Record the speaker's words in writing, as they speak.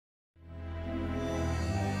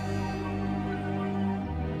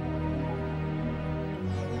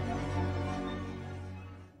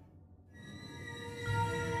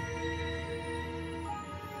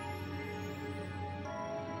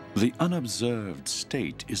The unobserved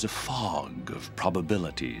state is a fog of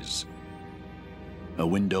probabilities, a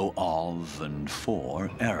window of and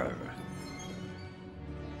for error.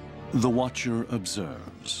 The watcher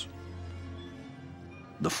observes.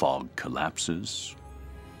 The fog collapses.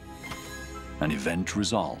 An event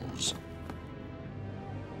resolves.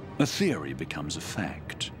 A theory becomes a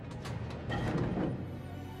fact.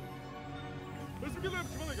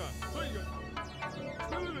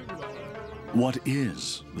 What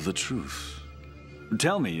is the truth?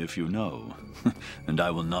 Tell me if you know, and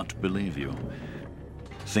I will not believe you.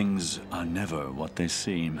 Things are never what they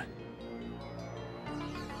seem.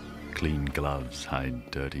 Clean gloves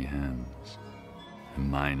hide dirty hands,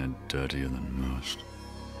 and mine are dirtier than most.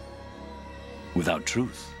 Without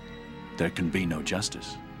truth, there can be no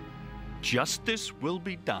justice. Justice will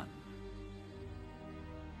be done.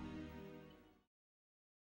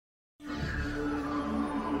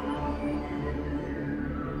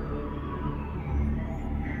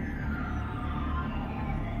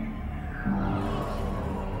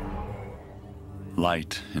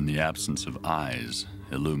 Light, in the absence of eyes,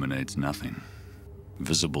 illuminates nothing.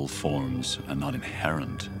 Visible forms are not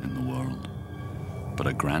inherent in the world, but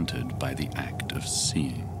are granted by the act of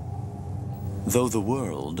seeing. Though the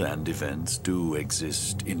world and events do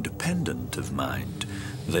exist independent of mind,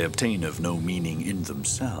 they obtain of no meaning in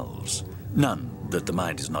themselves, none that the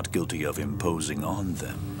mind is not guilty of imposing on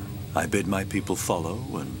them. I bid my people follow,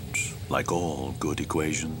 and like all good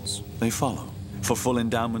equations, they follow. For full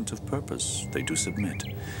endowment of purpose, they do submit.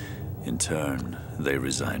 In turn, they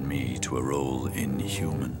resign me to a role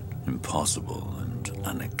inhuman, impossible, and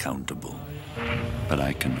unaccountable. But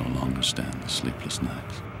I can no longer stand the sleepless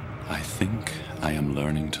nights. I think I am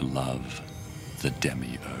learning to love the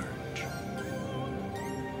demiurge.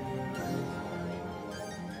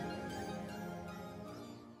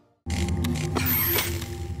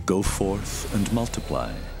 Go forth and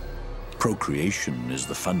multiply. Procreation is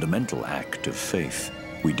the fundamental act of faith.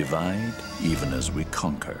 We divide even as we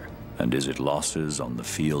conquer. And is it losses on the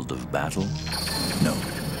field of battle? No,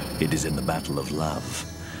 it is in the battle of love.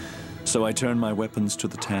 So I turn my weapons to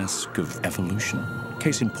the task of evolution.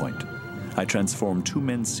 Case in point, I transform 2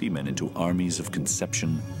 men seamen into armies of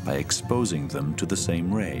conception by exposing them to the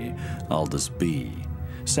same ray, Aldous B.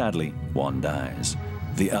 Sadly, one dies.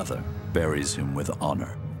 The other buries him with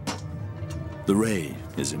honor. The ray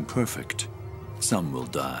is imperfect. Some will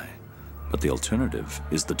die, but the alternative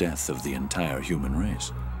is the death of the entire human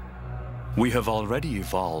race. We have already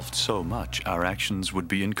evolved so much, our actions would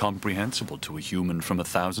be incomprehensible to a human from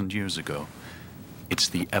 1,000 years ago. It's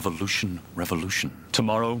the evolution revolution.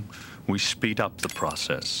 Tomorrow, we speed up the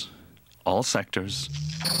process. All sectors,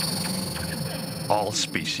 all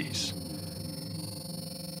species.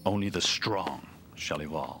 Only the strong shall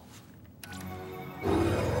evolve.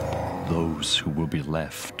 Those who will be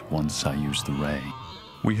left once I use the ray.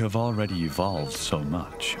 We have already evolved so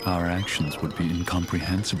much, our actions would be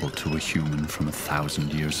incomprehensible to a human from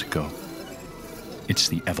 1,000 years ago. It's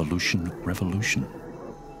the evolution revolution.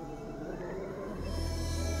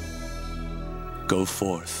 Go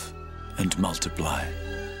forth and multiply.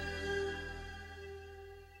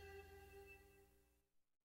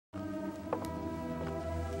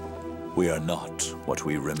 We are not what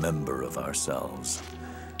we remember of ourselves.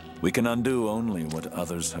 We can undo only what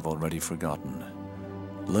others have already forgotten.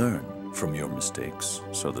 Learn from your mistakes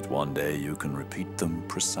so that one day you can repeat them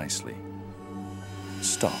precisely.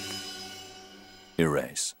 Stop.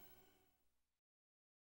 Erase.